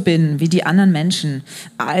nicht so bin wie die anderen Menschen.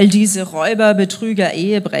 All diese Räuber, Betrüger,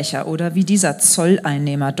 Ehebrecher oder wie dieser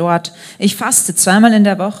Zolleinnehmer dort. Ich faste zweimal in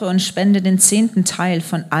der Woche und spende den 10. Teil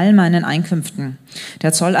von all meinen Einkünften.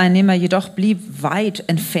 Der Zolleinnehmer jedoch blieb weit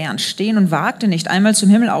entfernt stehen und wagte nicht einmal zum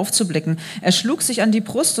Himmel aufzublicken. Er schlug sich an die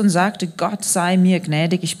Brust und sagte, Gott sei mir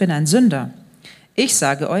gnädig, ich bin ein Sünder. Ich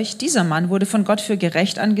sage euch, dieser Mann wurde von Gott für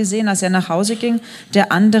gerecht angesehen, als er nach Hause ging,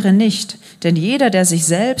 der andere nicht. Denn jeder, der sich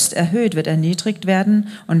selbst erhöht, wird erniedrigt werden,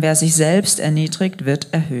 und wer sich selbst erniedrigt, wird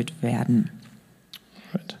erhöht werden.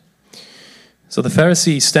 Right. So the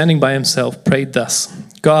Pharisee, standing by himself, prayed thus,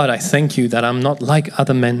 God, I thank you that I'm not like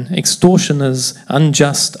other men, extortioners,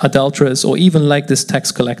 unjust, adulterers, or even like this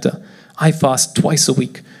tax collector. I fast twice a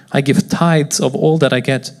week. I give tithes of all that I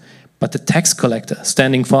get. But the tax collector,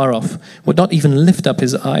 standing far off, would not even lift up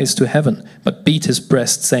his eyes to heaven, but beat his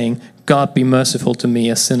breast, saying, God, be merciful to me,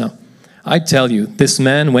 a sinner. I tell you, this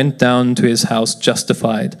man went down to his house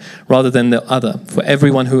justified, rather than the other. For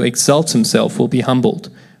everyone who exalts himself will be humbled,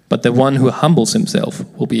 but the one who humbles himself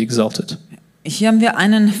will be exalted. Hier haben wir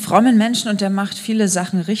einen frommen Menschen und der macht viele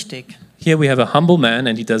Sachen richtig. Here we have a humble man,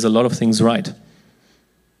 and he does a lot of things right.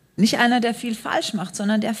 Nicht einer, der viel falsch macht,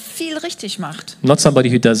 sondern der viel richtig macht. Not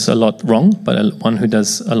somebody who does a lot wrong, but one who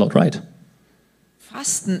does a lot right.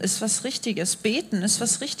 Fasten ist was Richtiges, beten ist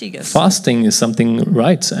was Richtiges. Fasting is something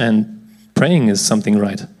right, and praying is something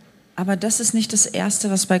right. Aber das ist nicht das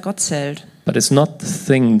Erste, was bei Gott zählt. But it's not the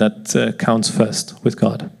thing that counts first with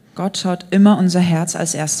God. Gott schaut immer unser Herz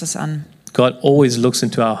als erstes an. God always looks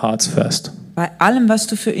into our hearts first. Bei allem, was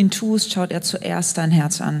du für ihn tust, schaut er zuerst dein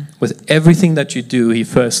Herz an. With everything that you do, he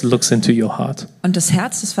first looks into your heart. Und das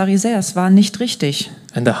Herz des Pharisäers war nicht richtig.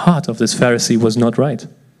 And the heart of this Pharisee was not right.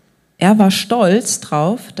 Er war stolz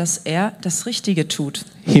drauf, dass er das Richtige tut.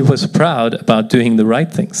 He was proud about doing the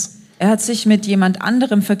right things. Er hat sich mit jemand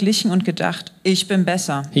anderem verglichen und gedacht, ich bin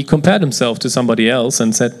besser. He compared himself to somebody else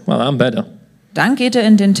and said, well, I'm better. Dann geht er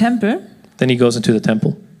in den Tempel Then he goes into the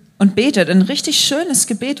temple. und betet ein richtig schönes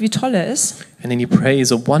Gebet, wie toll er ist. And then he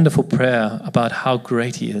prays a wonderful prayer about how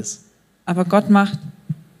great he is. Aber Gott macht,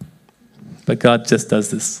 But God just does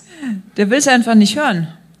this. der will es einfach nicht hören.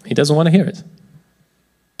 He doesn't want to hear it.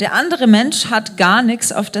 Der andere Mensch hat gar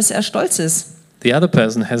nichts, auf das er stolz ist. The other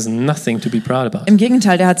person has nothing to be proud about. Im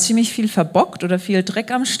Gegenteil, der hat ziemlich viel verbockt oder viel Dreck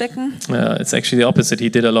am Stecken. It's actually the opposite. He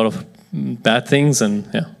did a lot of bad things and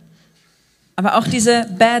yeah. Aber auch diese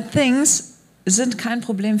bad things sind kein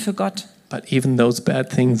Problem für Gott, But even those bad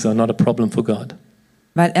things are not a problem for God.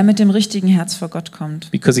 weil er mit dem richtigen Herz vor Gott kommt.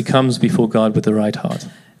 Because he comes before God with the right heart.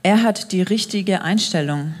 Er hat die richtige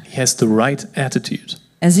Einstellung. He has the right attitude.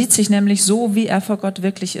 Er sieht sich nämlich so, wie er vor Gott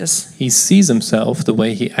wirklich ist. He sees himself the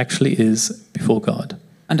way he actually is before God.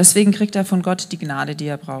 Und deswegen kriegt er von Gott die Gnade, die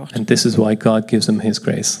er braucht. And this is why God gives him his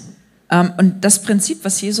grace. Und das Prinzip,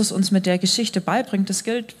 was Jesus uns mit der Geschichte beibringt, das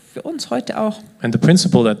gilt für uns heute auch. And the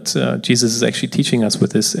principle that Jesus is actually teaching us with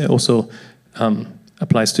this also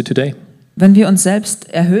applies to today. Wenn wir uns selbst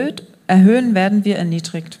erhöhen, werden wir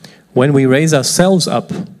erniedrigt. When we raise ourselves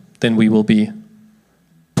up, then we will be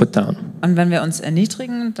put down. Und wenn wir uns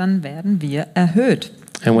erniedrigen, dann werden wir erhöht.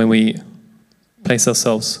 And when we place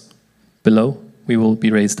ourselves below, we will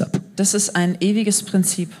be raised up. Das ist ein ewiges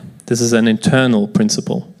Prinzip. This is an internal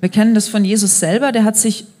principle. Wir kennen das von Jesus selber, der hat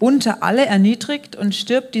sich unter alle erniedrigt und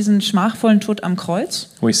stirbt diesen schmachvollen Tod am Kreuz.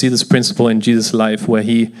 We see this principle in Jesus' life where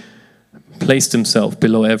he placed himself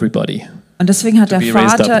below everybody. Und deswegen hat To der be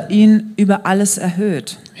raised Vater ihn über alles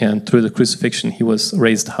erhöht. And through the crucifixion, he was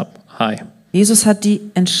raised up high. Jesus hat die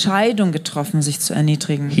Entscheidung getroffen, sich zu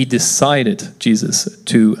erniedrigen. He decided, Jesus,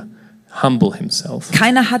 to humble himself.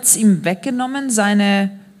 Keiner hat es ihm weggenommen, seine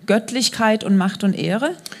Göttlichkeit und Macht und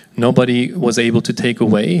Ehre, Nobody was able to take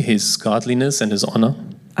away his godliness and his honor,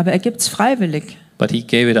 aber er gibt es freiwillig. but he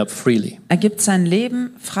gave it up freely. Er gibt sein Leben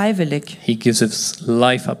freiwillig. He gives his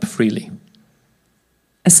life up freely.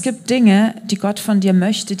 Es gibt Dinge, die Gott von dir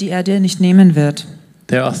möchte, die er dir nicht nehmen wird,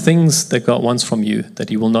 There are things that God wants from you that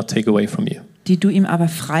he will not take away from you, die du ihm aber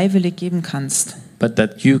freiwillig geben kannst. but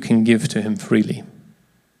that you can give to him freely.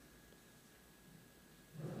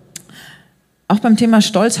 Auch beim Thema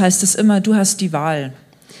Stolz heißt es immer, du hast die Wahl.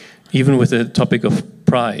 Even with the topic of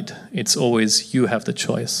pride, it's always you have the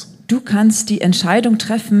choice. Du kannst die Entscheidung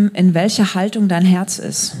treffen, in welcher Haltung dein Herz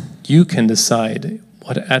ist. You can decide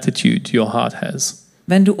what attitude your heart has.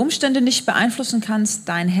 Wenn du Umstände nicht beeinflussen kannst,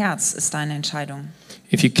 dein Herz ist deine Entscheidung.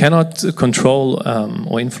 If you cannot control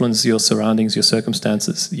or influence your surroundings, your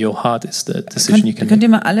circumstances, your heart is the decision you can Könnt make. ihr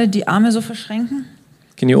mal alle die Arme so verschränken?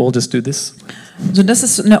 Can you all just do this? So, das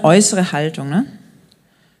ist eine äußere Haltung, ne?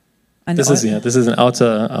 Eine This is an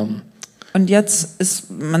outer. Und jetzt ist,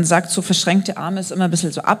 man sagt so, verschränkte Arme ist immer ein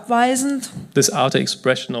bisschen so abweisend. This outer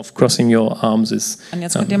expression of crossing your arms is. Und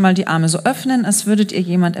jetzt könnt ihr mal die Arme so öffnen, als würdet ihr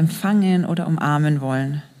jemand empfangen oder umarmen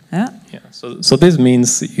wollen. Ja? Yeah. So this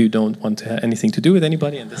means you don't want to have anything to do with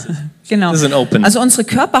anybody, and Genau. this is an open. Also unsere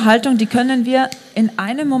Körperhaltung, die können wir in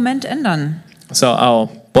einem Moment ändern. So our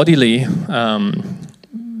bodily.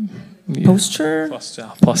 Posture.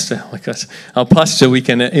 Posture. Oh my gosh, our posture we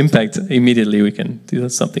can impact immediately. We can do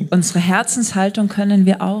something, Unsere Herzenshaltung können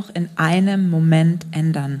wir auch in einem Moment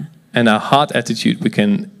ändern. and our heart attitude we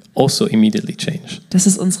can also immediately change. Das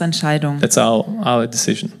ist unsere Entscheidung. That's our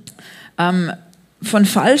decision. Von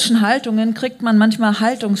falschen Haltungen kriegt man manchmal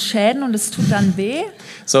Haltungsschäden und es tut dann weh.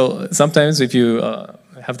 So sometimes if you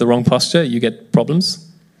have the wrong posture, you get problems.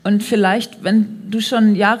 Und vielleicht, wenn du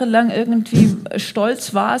schon jahrelang irgendwie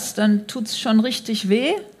stolz warst, dann tut es schon richtig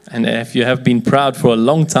weh. And if you have been proud for a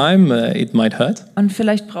long time, it might hurt. Und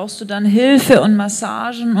vielleicht brauchst du dann Hilfe und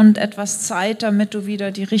Massagen und etwas Zeit, damit du wieder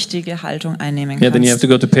die richtige Haltung einnehmen Yeah, then you have kannst. to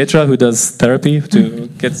go to Petra, who does therapy to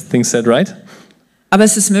get things set right. Aber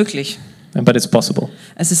es ist möglich. But it's possible.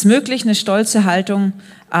 Es ist möglich, eine stolze Haltung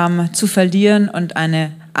zu verlieren und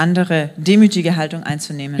eine andere, demütige Haltung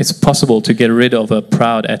einzunehmen. It's possible to get rid of a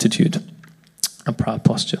proud attitude, a proud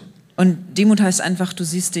posture. Und Demut heißt einfach, du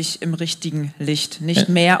siehst dich im richtigen Licht. Nicht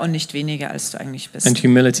mehr und nicht weniger, als du eigentlich bist. And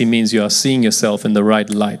humility means you are seeing yourself in the right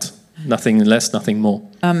light. Nothing less, nothing more.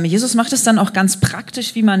 Jesus macht es dann auch ganz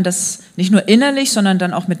praktisch, wie man das nicht nur innerlich, sondern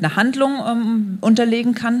dann auch mit einer Handlung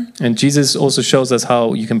unterlegen kann. And Jesus also shows us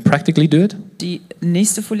how you can practically do it. Die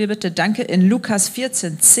nächste Folie bitte, danke. In Lukas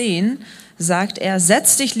 14,10 sagt er,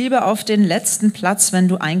 setz dich lieber auf den letzten Platz, wenn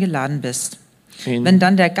du eingeladen bist. Wenn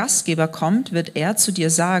dann der Gastgeber kommt, wird er zu dir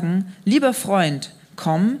sagen, lieber Freund,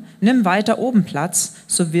 komm, nimm weiter oben Platz,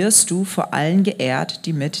 so wirst du vor allen geehrt,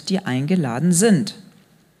 die mit dir eingeladen sind.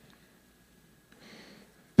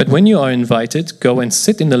 But when you are invited, go and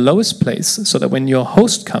sit in the lowest place, so that when your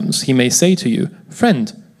host comes, he may say to you,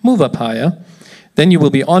 friend, move up higher. Then you will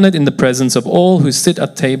be honored in the presence of all who sit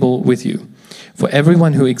at table with you. For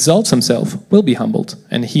everyone who exalts himself will be humbled,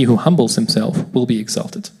 and he who humbles himself will be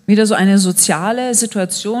exalted. Wieder so eine soziale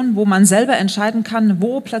Situation, wo man selber entscheiden kann,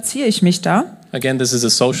 wo platziere ich mich da? Again, this is a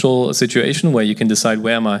social situation where you can decide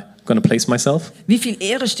where am I going to place myself. Wie viel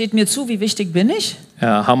Ehre steht mir zu? Wie wichtig bin ich?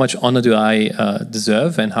 How much honor do I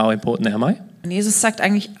deserve, and how important am I? Und Jesus sagt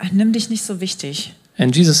eigentlich, nimm dich nicht so wichtig.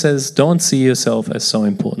 And Jesus says, don't see yourself as so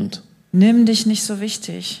important. Nimm dich nicht so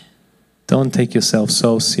wichtig. Don't take yourself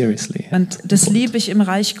so seriously. Und das liebe ich im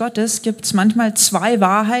Reich Gottes. Gibt es manchmal zwei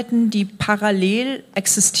Wahrheiten, die parallel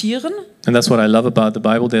existieren. And that's what I love about the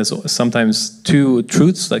Bible. There's sometimes two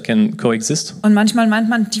truths that can coexist. Und manchmal meint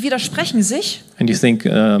man, die widersprechen sich. And you think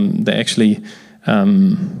they actually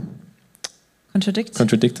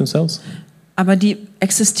contradict themselves. Aber die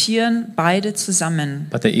existieren beide zusammen.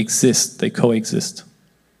 But they exist, they coexist.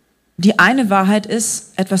 Die eine Wahrheit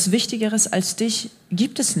ist, etwas Wichtigeres als dich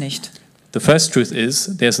gibt es nicht. The first truth is,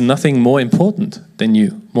 there's nothing more important than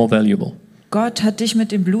you, more valuable. Gott hat dich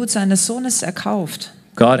mit dem Blut seines Sohnes erkauft.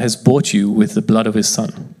 God has bought you with the blood of his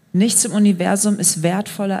son. Nichts im Universum ist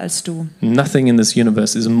wertvoller als du. Nothing in this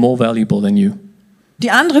universe is more valuable than you.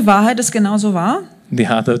 Die andere Wahrheit ist genauso wahr. The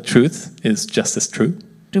other truth is just as true.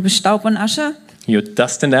 Du bist Staub und Asche. You're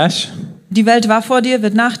dust and ash. Die Welt war vor dir,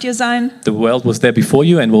 wird nach dir sein. The world was there before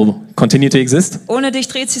you and will continue to exist. Ohne dich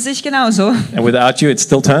dreht sie sich genauso. And without you, it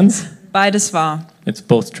still turns. Beides wahr. It's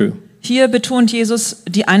both true. Hier betont Jesus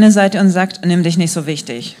die eine Seite und sagt, nimm dich nicht so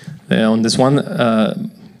wichtig. On the one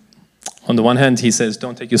hand, he says,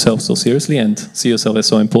 don't take yourself so seriously and see yourself as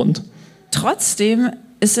so important. Trotzdem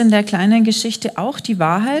ist in der kleinen Geschichte auch die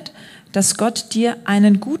Wahrheit, dass Gott dir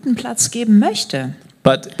einen guten Platz geben möchte.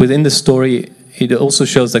 But within the story, it also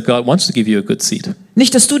shows that God wants to give you a good seat.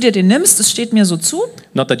 Nicht, dass du dir den nimmst, das steht mir so zu,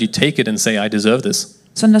 Not that you take it and say, I deserve this.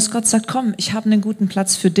 sondern dass Gott sagt, komm, ich habe einen guten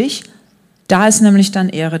Platz für dich. Da ist nämlich dann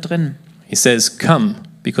Ehre drin. He says, come,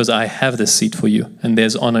 because I have this seat for you, and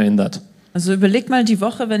there's honor in that. Also überlegt mal die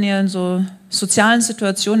Woche, wenn ihr in so sozialen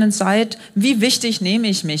Situationen seid, wie wichtig nehme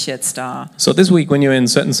ich mich jetzt da? So this week, when you're in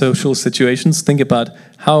certain social situations, think about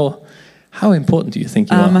how important do you think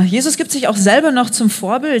you are? Jesus gibt sich auch selber noch zum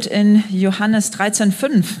Vorbild in Johannes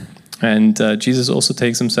 13,5. And Jesus also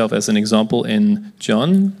takes himself as an example in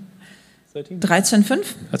John 13,5.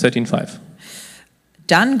 13:5.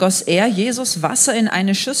 Dann goss er, Jesus, Wasser in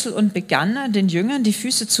eine Schüssel und begann, den Jüngern die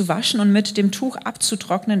Füße zu waschen und mit dem Tuch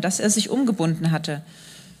abzutrocknen, das er sich umgebunden hatte.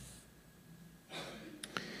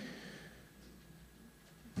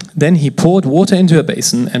 Then he poured water into a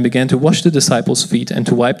basin and began to wash the disciples' feet and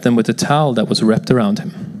to wipe them with a towel that was wrapped around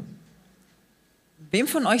him. Wem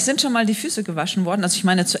von euch sind schon mal die Füße gewaschen worden? Also ich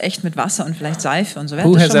meine zu echt mit Wasser und vielleicht Seife und so. Wer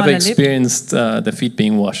Who hat das has schon mal ever erlebt? experienced the feet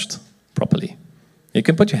being washed properly? You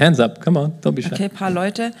can put your hands up. Come on, don't be shy. Okay, ein paar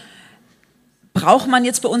Leute. Braucht man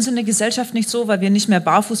jetzt bei uns in der Gesellschaft nicht so, weil wir nicht mehr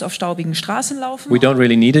barfuß auf staubigen Straßen laufen? We don't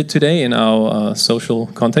really need it today in our social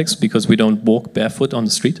context because we don't walk barefoot on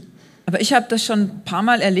the street. Aber ich habe das schon ein paar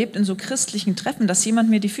Mal erlebt in so christlichen Treffen, dass jemand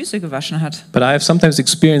mir die Füße gewaschen hat. But I have sometimes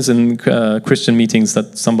experienced in Christian meetings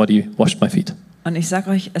that somebody washed my feet. Und ich sage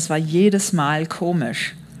euch, es war jedes Mal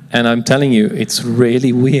komisch. And I'm telling you, it's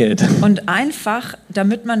really weird. Und einfach,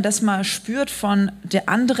 damit man das mal spürt von, der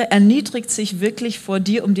andere erniedrigt sich wirklich vor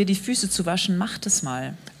dir, um dir die Füße zu waschen, mach das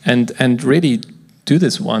mal. And really do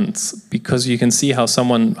this once because you can see how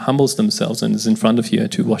someone humbles themselves and is in front of you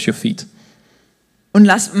to wash your feet. Und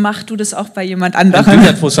mach du das auch bei jemand And do anderem.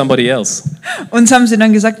 that for somebody else. Uns haben sie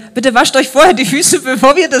dann gesagt, bitte wascht euch vorher die Füße,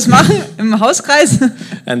 bevor wir das machen, im Hauskreis.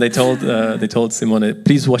 And they told Simone,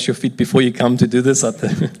 please wash your feet before you come to do this. Aber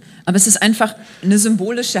es ist einfach eine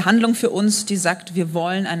symbolische Handlung für uns, die sagt, wir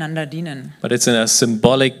wollen einander dienen. But it's a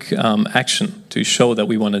symbolic action to show that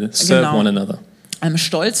we want to serve Genau. one another.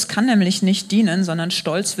 Stolz kann nämlich nicht dienen, sondern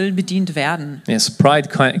Stolz will bedient werden. Yes, pride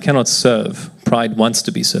cannot serve. Pride wants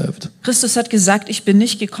to be served. Christus hat gesagt, ich bin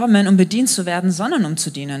nicht gekommen, um bedient zu werden, sondern um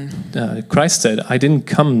zu dienen. Christ said, I didn't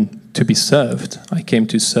come to be served. I came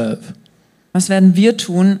to serve. Was werden wir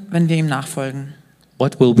tun, wenn wir ihm nachfolgen?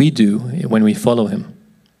 what will we do when we follow him?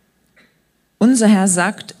 Unser Herr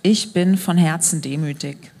sagt, ich bin von Herzen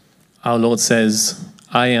demütig. Our Lord says,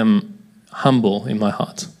 I am humble in my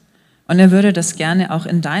heart. Und er würde das gerne auch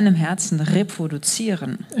in deinem Herzen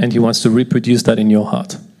reproduzieren. And he wants to reproduce that in your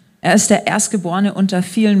heart. Er ist der Erstgeborene unter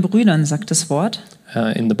vielen Brüdern, sagt das Wort.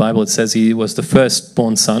 In the Bible it says he was the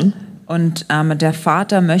firstborn son. Und der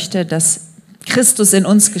Vater möchte, dass Christus in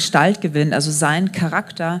uns Gestalt gewinnt, also sein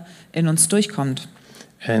Charakter in uns durchkommt.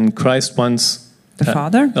 And Christ wants The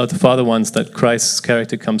Father? The Father wants that Christ's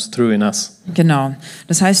character comes through in us. Genau.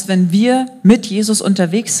 Das heißt, wenn wir mit Jesus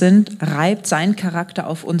unterwegs sind, reibt sein Charakter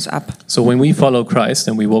auf uns ab. So when we follow Christ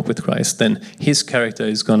and we walk with Christ, then his character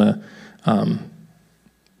is gonna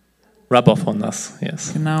rub off on us.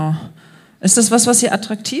 Yes. Genau. Ist das was ihr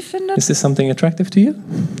attraktiv findet? Is this something attractive to you?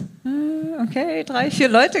 Okay, 3, 4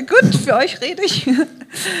 Leute. Gut, für euch rede ich.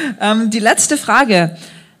 Die letzte Frage.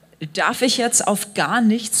 Darf ich jetzt auf gar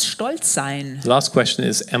nichts stolz sein? The last question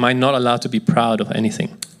is, am I not allowed to be proud of anything?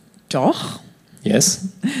 Doch. Yes.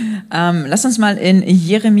 Lass uns mal in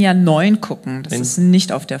Jeremia 9 gucken. Das ist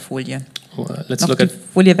nicht auf der Folie. Let's Noch look die at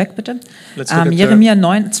Folie weg, bitte. Jeremia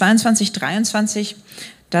 9, 22, 23.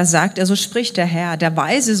 Da sagt er, so spricht der Herr, der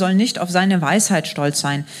Weise soll nicht auf seine Weisheit stolz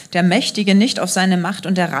sein, der Mächtige nicht auf seine Macht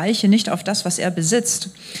und der Reiche nicht auf das, was er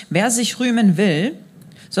besitzt. Wer sich rühmen will,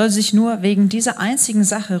 soll sich nur wegen dieser einzigen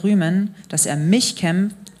Sache rühmen, dass er mich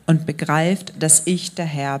kennt und begreift, dass ich der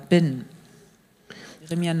Herr bin.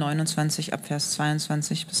 Jeremia 29 ab Vers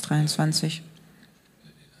 22 bis 23.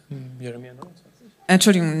 Jeremia 29.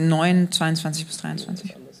 Entschuldigung, 9, 22 bis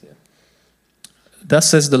 23.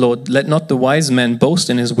 Thus says the Lord, let not the wise man boast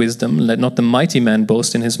in his wisdom, let not the mighty man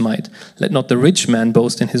boast in his might, let not the rich man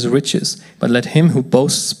boast in his riches, but let him who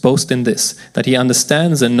boasts boast in this, that he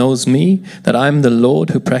understands and knows me, that I am the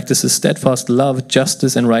Lord who practices steadfast love,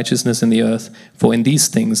 justice and righteousness in the earth, for in these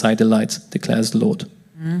things I delight, declares the Lord.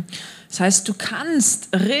 Das heißt, du kannst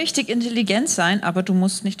richtig intelligent sein, aber du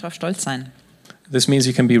musst nicht darauf stolz sein. This means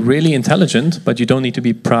you can be really intelligent, but you don't need to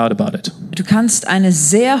be proud about it. Du kannst eine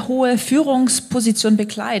sehr hohe Führungsposition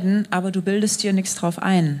bekleiden, aber du bildest dir nichts drauf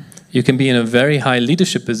ein. You can be in a very high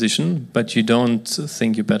leadership position, but you don't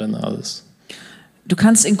think you're better than others. Du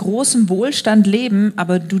kannst in großem Wohlstand leben,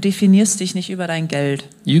 aber du definierst dich nicht über dein Geld.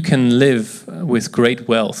 You can live with great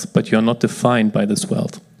wealth, but you're not defined by this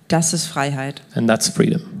wealth. Das ist Freiheit. And that's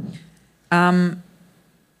freedom.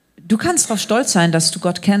 Du kannst darauf stolz sein, dass du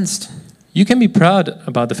Gott kennst. You can be proud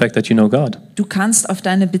about the fact that you know God. Du kannst auf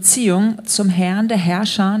deine Beziehung zum Herrn der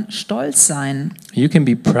Herrscher stolz sein. You can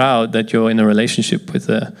be proud that you're in a relationship with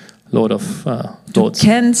the Lord of Lords. Du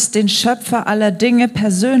kennst den Schöpfer aller Dinge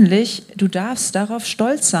persönlich. Du darfst darauf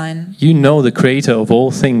stolz sein. You know the creator of all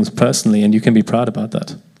things personally and you can be proud about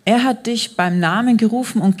that. Er hat dich beim Namen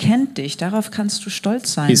gerufen und kennt dich. Darauf kannst du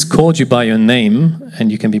stolz sein. He's called you by your name and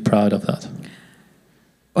you can be proud of that.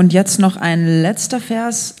 Und jetzt noch ein letzter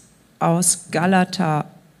Vers aus Galater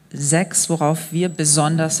 6, worauf wir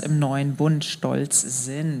besonders im neuen Bund stolz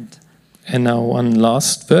sind. And now one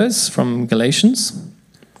last verse from Galatians.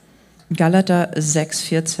 Galater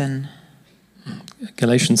 6,14.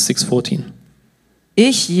 Galatians 6:14.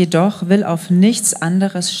 Ich jedoch will auf nichts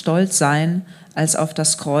anderes stolz sein, als auf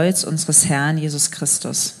das Kreuz unseres Herrn Jesus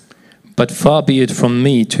Christus. But far be it from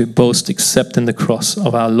me to boast except in the cross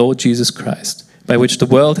of our Lord Jesus Christ, by which the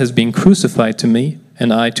world has been crucified to me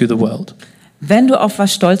and I to the world. Wenn du auf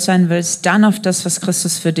was stolz sein willst, dann auf das, was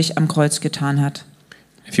Christus für dich am Kreuz getan hat.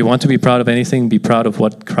 If you want to be proud of anything, be proud of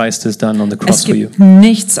what Christ has done on the cross Es for you. gibt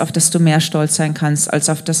nichts, auf das du mehr stolz sein kannst, als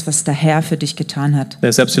auf das, was der Herr für dich getan hat.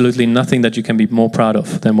 There's absolutely nothing that you can be more proud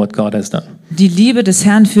of than what God has done. Die Liebe des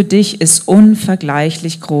Herrn für dich ist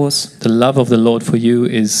unvergleichlich groß. The love of the Lord for you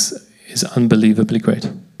is unbelievably great.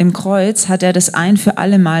 Im Kreuz hat er das ein für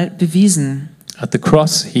alle Mal bewiesen. At the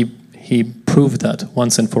cross, he proved that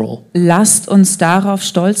once and for all. Lasst uns darauf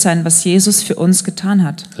stolz sein, was Jesus für uns getan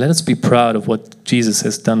hat. Let us be proud of what Jesus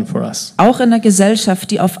has done for us. Auch in einer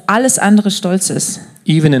Gesellschaft, die auf alles andere stolz ist.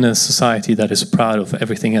 Even in a society that is proud of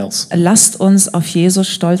everything else. Lasst uns auf Jesus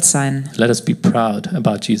stolz sein. Let us be proud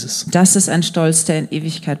about Jesus. Das ist ein Stolz, der in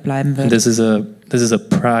Ewigkeit bleiben And wird. this is a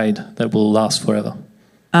pride that will last forever.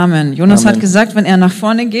 Amen. Jonas Amen. hat gesagt, wenn er nach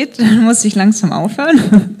vorne geht, dann muss ich langsam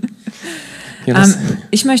aufhören. Jonas,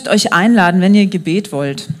 Ich möchte euch einladen, wenn ihr Gebet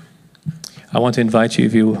wollt. I want to invite you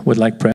if you would like prayer.